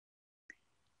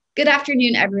Good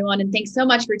afternoon, everyone, and thanks so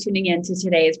much for tuning in to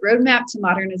today's Roadmap to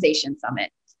Modernization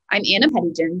Summit. I'm Anna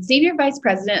Pettyjohn, Senior Vice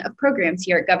President of Programs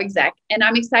here at GovExec, and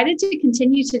I'm excited to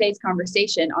continue today's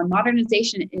conversation on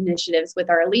modernization initiatives with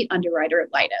our elite underwriter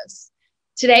at Leidos.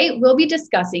 Today, we'll be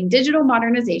discussing digital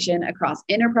modernization across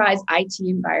enterprise IT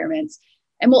environments,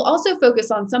 and we'll also focus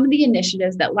on some of the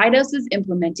initiatives that Leidos is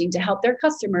implementing to help their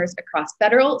customers across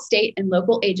federal, state, and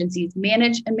local agencies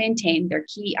manage and maintain their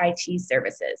key IT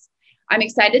services. I'm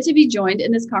excited to be joined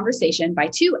in this conversation by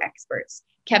two experts,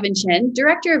 Kevin Chin,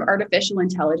 Director of Artificial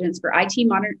Intelligence for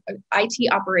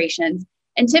IT Operations,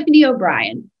 and Tiffany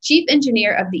O'Brien, Chief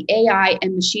Engineer of the AI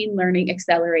and Machine Learning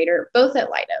Accelerator, both at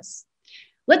Leidos.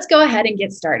 Let's go ahead and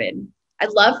get started.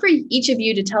 I'd love for each of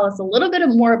you to tell us a little bit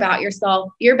more about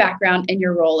yourself, your background, and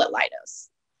your role at Leidos.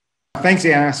 Thanks,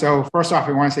 Anna. So first off,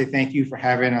 I want to say thank you for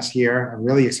having us here. I'm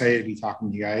really excited to be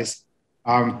talking to you guys.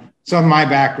 So my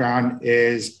background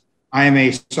is I am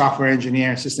a software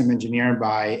engineer and system engineer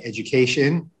by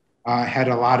education. I had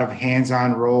a lot of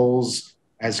hands-on roles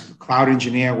as cloud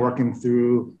engineer working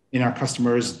through in our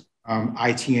customers'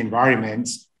 IT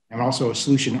environments, and also a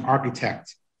solution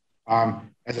architect.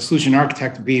 As a solution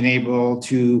architect, being able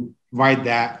to provide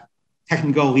that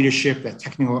technical leadership, that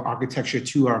technical architecture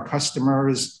to our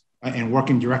customers, and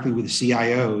working directly with the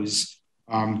CIOs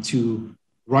to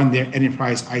run their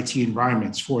enterprise IT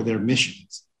environments for their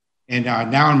missions. And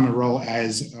now I'm in a role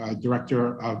as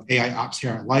Director of AI Ops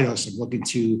here at Leidos. I'm looking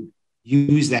to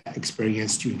use that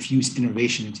experience to infuse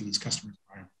innovation into these customer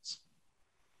environments.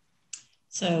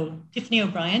 So Tiffany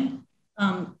O'Brien,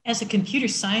 as a computer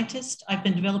scientist, I've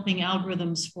been developing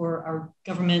algorithms for our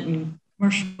government and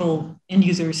commercial end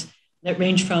users that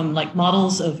range from like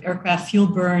models of aircraft fuel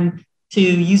burn to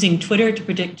using Twitter to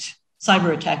predict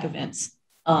cyber attack events.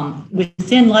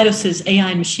 Within Leidos'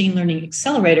 AI and Machine Learning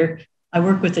Accelerator, I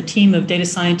work with a team of data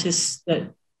scientists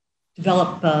that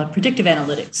develop predictive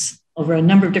analytics over a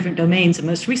number of different domains, and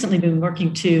most recently been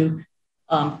working to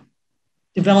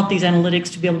develop these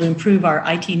analytics to be able to improve our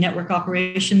IT network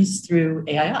operations through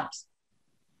AI ops.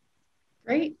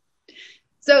 Great.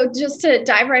 So just to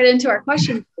dive right into our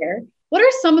questions here, what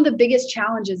are some of the biggest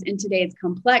challenges in today's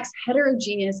complex,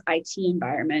 heterogeneous IT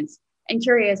environments? And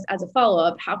curious, as a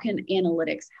follow-up, how can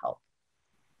analytics help?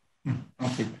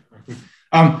 Okay.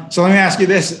 So let me ask you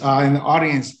this in the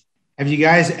audience, have you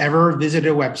guys ever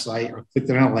visited a website or clicked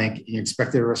on a link and you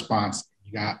expected a response,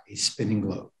 you got a spinning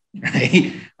globe,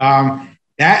 right?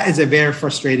 That is a very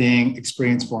frustrating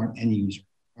experience for an end user,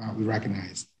 we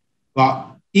recognize.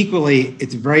 But equally,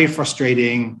 it's very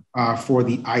frustrating for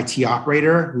the IT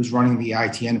operator who's running the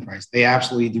IT enterprise. They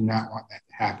absolutely do not want that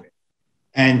to happen.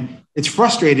 And it's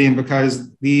frustrating because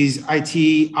these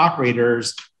IT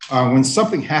operators, when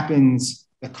something happens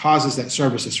that causes that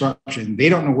service disruption, they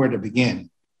don't know where to begin.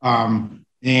 And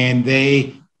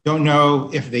they don't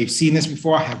know if they've seen this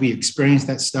before. Have we experienced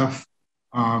that stuff?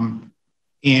 And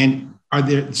are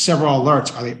there several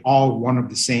alerts? Are they all one of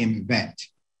the same event?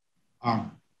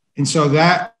 And so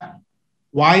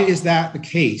why is that the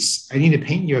case? I need to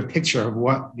paint you a picture of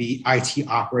what the IT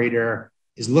operator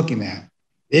is looking at.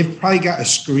 They've probably got a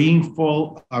screen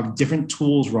full of different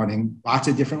tools running, lots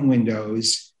of different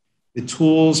windows. The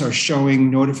tools are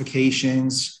showing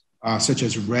notifications such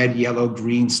as red, yellow,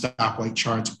 green stoplight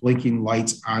charts, blinking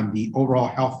lights on the overall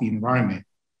healthy environment.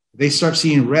 If they start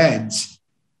seeing reds,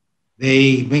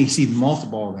 they may see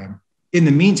multiple of them. In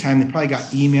the meantime, they probably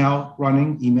got email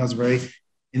running,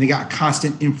 and they got a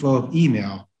constant inflow of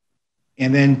email.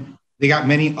 And then they got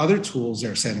many other tools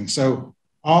they're setting. So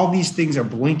all these things are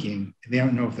blinking, and they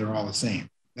don't know if they're all the same.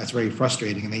 That's very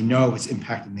frustrating, and they know it's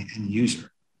impacting the end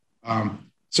user.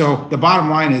 So the bottom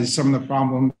line is some of the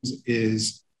problems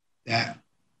is that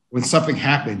when something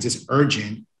happens, it's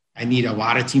urgent. I need a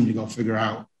lot of team to go figure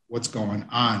out what's going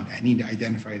on. I need to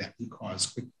identify that root cause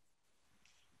quickly.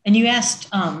 And you asked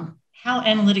how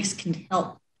analytics can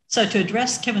help. So to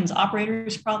address Kevin's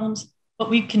operators' problems, what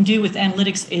we can do with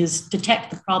analytics is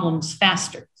detect the problems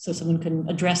faster so someone can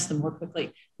address them more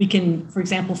quickly. We can, for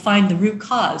example, find the root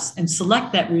cause and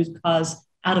select that root cause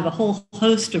out of a whole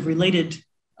host of related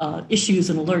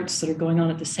issues and alerts that are going on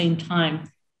at the same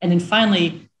time. And then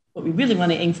finally, what we really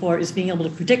want to aim for is being able to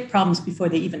predict problems before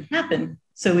they even happen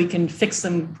so we can fix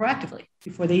them proactively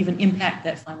before they even impact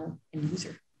that final end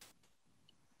user.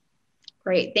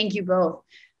 Great, thank you both.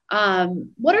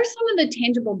 What are some of the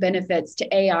tangible benefits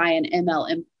to AI and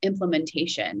ML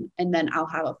implementation? And then I'll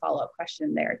have a follow-up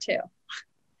question there too.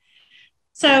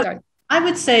 So I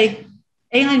would say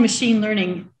AI and machine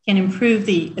learning can improve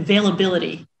the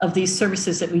availability of these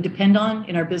services that we depend on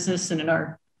in our business and in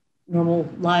our normal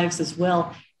lives as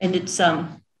well. And it's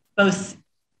both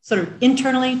sort of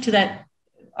internally to that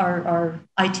our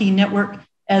IT network,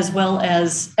 as well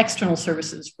as external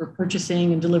services for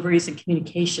purchasing and deliveries and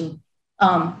communication.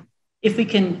 If we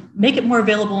can make it more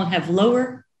available and have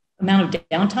lower amount of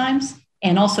downtimes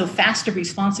and also faster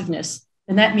responsiveness,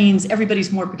 then that means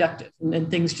everybody's more productive and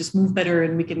things just move better,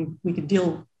 and we can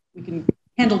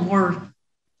handle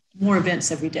more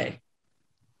events every day.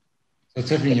 So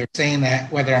Tiffany, you're saying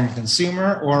that whether I'm a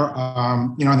consumer or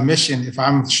on the mission, if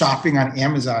I'm shopping on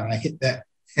Amazon and I hit that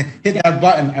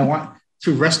button, I want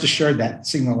to rest assured that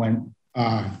signal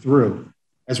went through,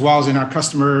 as well as in our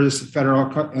customers,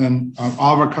 federal and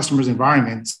all of our customers'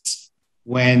 environments,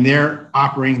 when they're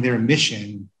operating their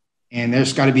mission, and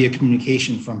there's got to be a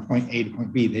communication from point A to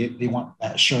point B. They want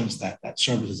that assurance that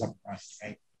service is up front,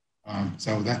 right?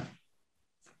 So that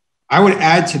I would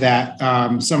add to that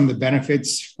some of the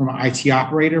benefits from an IT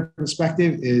operator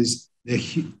perspective is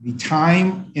the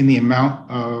time and the amount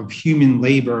of human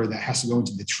labor that has to go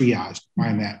into the triage to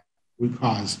find that root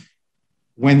cause.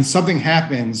 When something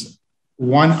happens,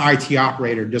 one IT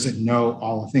operator doesn't know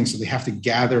all the things, so they have to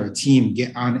gather a team,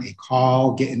 get on a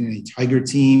call, get in a Tiger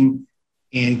team,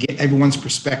 and get everyone's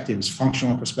perspectives,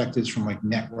 functional perspectives from like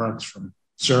networks, from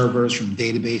servers, from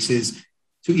databases,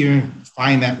 to even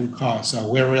find that root cause. So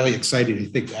we're really excited to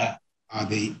think that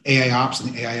the AI Ops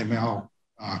and the AI ML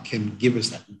can give us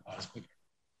that root cause quicker.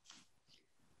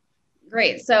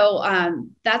 Great. So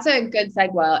that's a good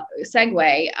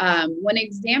segue. When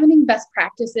examining best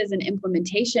practices and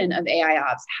implementation of AI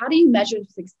Ops, how do you measure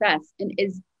success? And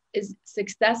is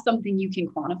success something you can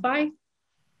quantify?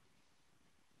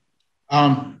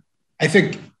 I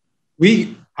think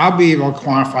I'll be able to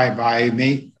quantify by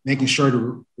making sure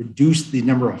to reduce the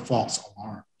number of false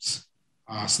alarms.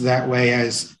 So that way,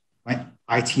 as my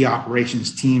IT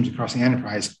operations teams across the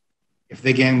enterprise, if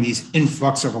they're getting these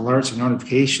influx of alerts and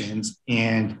notifications,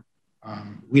 and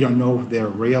we don't know if they're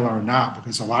real or not,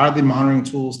 because a lot of the monitoring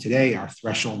tools today are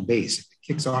threshold based. If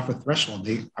it kicks off a threshold,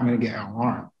 I'm going to get an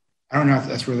alarm. I don't know if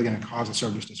that's really going to cause a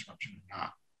service disruption or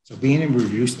not. So being able to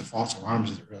reduce the false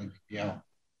alarms is a really big deal.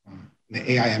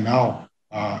 The AI ML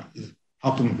is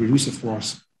helping reduce the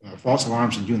false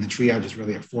alarms, and doing the triage is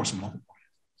really a force multiplier.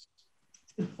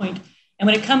 Good point. And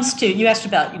when it comes to, you asked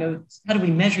about, how do we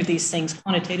measure these things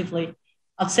quantitatively?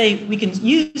 I'll say we can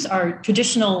use our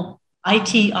traditional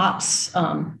IT ops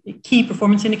key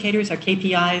performance indicators, our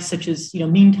KPIs, such as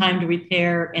mean time to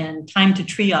repair and time to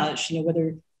triage.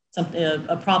 Whether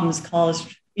a problem is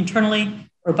caused internally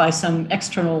or by some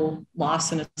external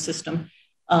loss in a system.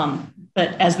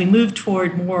 But as we move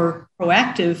toward more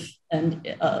proactive and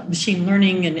machine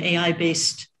learning and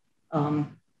AI-based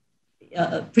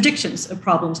predictions of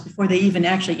problems before they even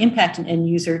actually impact an end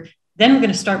user, then we're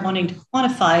going to start wanting to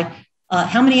quantify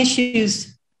how many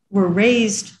issues were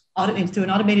raised through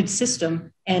an automated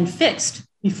system and fixed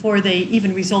before they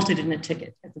even resulted in a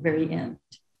ticket at the very end.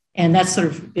 And that's sort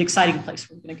of the exciting place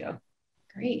we're going to go.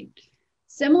 Great.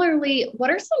 Similarly, what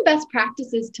are some best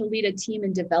practices to lead a team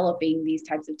in developing these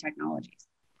types of technologies?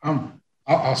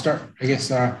 I'll start, I guess.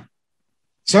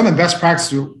 Some of the best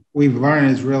practices we've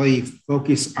learned is really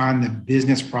focus on the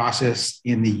business process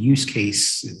and the use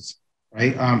cases,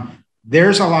 right?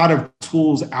 There's a lot of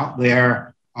tools out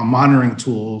there, monitoring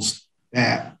tools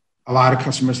that a lot of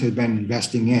customers have been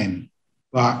investing in,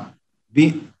 but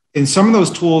and some of those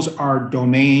tools are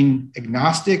domain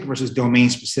agnostic versus domain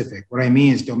specific. What I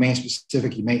mean is domain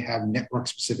specific, you may have network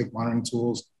specific monitoring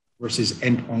tools versus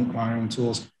endpoint monitoring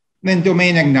tools. And then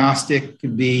domain agnostic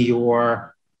could be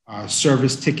your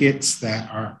service tickets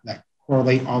that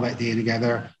correlate all that data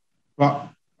together. But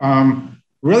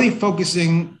really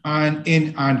focusing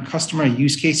on customer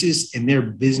use cases and their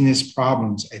business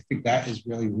problems, I think that is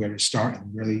really where to start,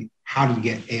 and really how to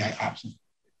get AI ops.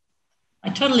 I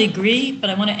totally agree,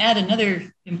 but I want to add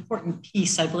another important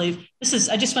piece, I believe. I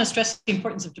just want to stress the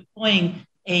importance of deploying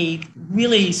a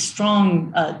really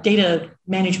strong data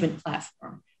management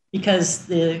platform, because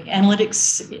the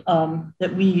analytics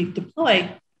that we deploy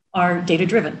are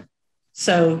data-driven.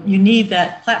 So you need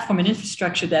that platform and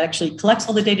infrastructure that actually collects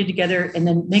all the data together and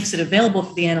then makes it available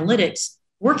for the analytics,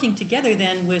 working together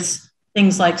then with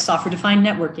things like software-defined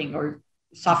networking or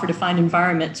software-defined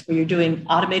environments where you're doing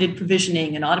automated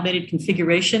provisioning and automated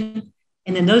configuration.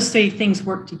 And then those three things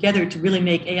work together to really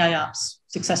make AI ops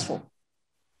successful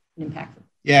and impactful.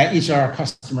 Yeah, each of our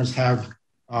customers have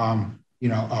a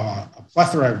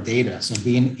plethora of data. So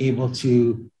being able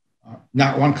to,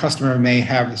 not one customer may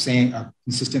have the same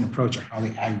consistent approach of how they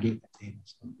aggregate that data.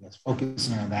 So let's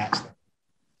focus on that stuff,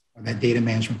 on that data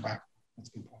management platform. That's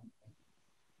a good point.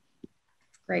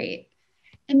 Great.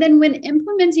 And then when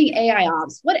implementing AI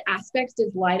ops, what aspects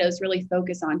does Leidos really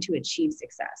focus on to achieve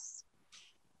success?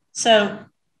 So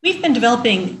we've been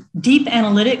developing deep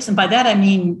analytics, and by that I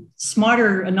mean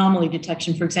smarter anomaly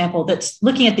detection, for example, that's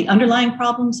looking at the underlying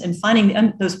problems and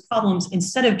finding those problems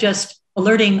instead of just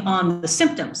alerting on the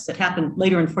symptoms that happen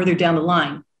later and further down the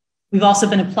line. We've also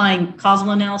been applying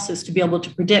causal analysis to be able to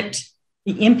predict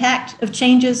the impact of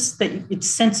changes that it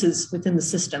senses within the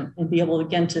system and be able,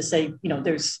 again, to say,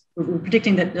 we're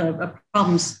predicting that a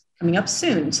problem's coming up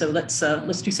soon, so let's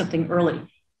do something early.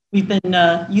 We've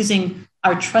been using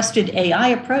our trusted AI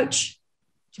approach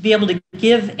to be able to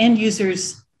give end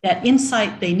users that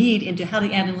insight they need into how the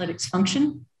analytics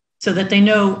function so that they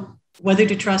know whether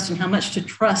to trust and how much to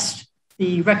trust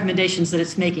the recommendations that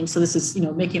it's making. So this is,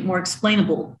 making it more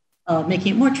explainable,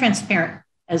 making it more transparent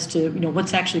as to,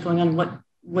 what's actually going on and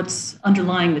what's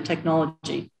underlying the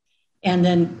technology. And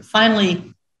then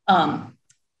finally,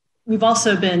 we've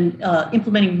also been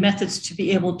implementing methods to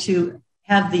be able to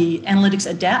have the analytics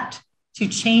adapt to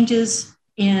changes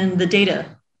in the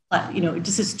data.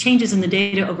 Just as changes in the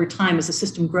data over time as the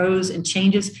system grows and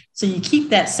changes. So you keep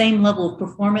that same level of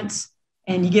performance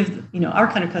and you give,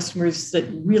 our kind of customers that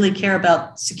really care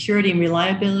about security and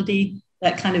reliability,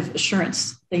 that kind of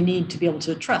assurance they need to be able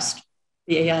to trust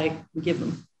the AI we give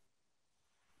them.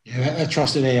 Yeah, that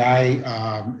trusted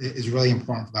AI is really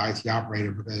important for the IT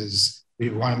operator because we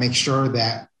want to make sure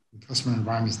that in customer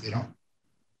environments, they don't,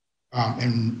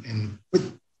 and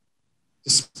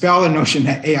dispel the notion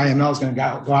that AI/ML is going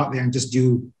to go out there and just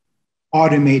do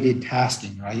automated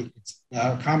tasking, right? It's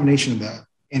a combination of the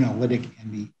analytic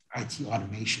and the IT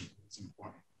automation is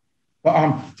important.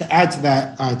 But to add to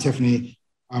that, Tiffany,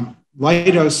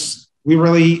 Leidos, we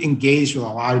really engage with a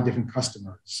lot of different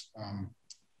customers.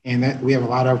 And that we have a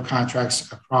lot of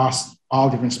contracts across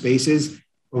all different spaces,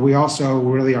 but we also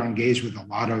really are engaged with a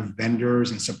lot of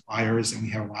vendors and suppliers, and we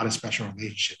have a lot of special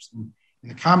relationships. And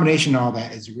the combination of all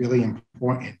that is really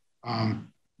important.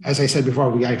 As I said before,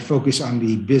 we got to focus on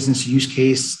the business use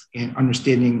case and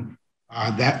understanding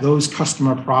that those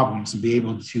customer problems and be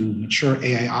able to mature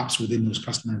AI ops within those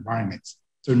customer environments.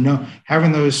 So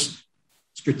having those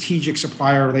strategic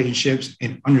supplier relationships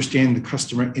and understanding the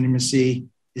customer intimacy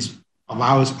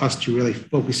allows us to really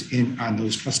focus in on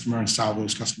those customer and solve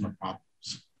those customer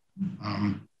problems.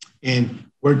 And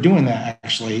we're doing that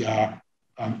actually.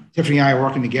 Tiffany and I are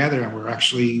working together, and we're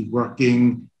actually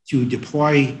working to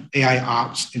deploy AI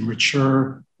ops and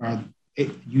mature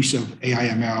use of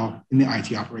AI/ML in the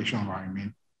IT operational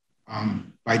environment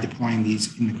by deploying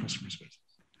these in the customer space.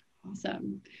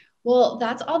 Awesome. Well,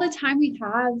 that's all the time we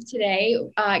have today.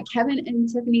 Kevin and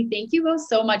Tiffany, thank you both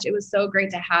so much. It was so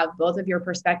great to have both of your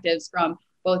perspectives from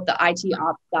both the IT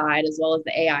ops side as well as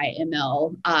the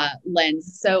AI/ML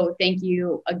lens. So thank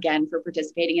you again for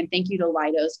participating, and thank you to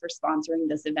Leidos for sponsoring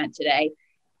this event today.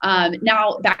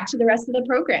 Now back to the rest of the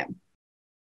program.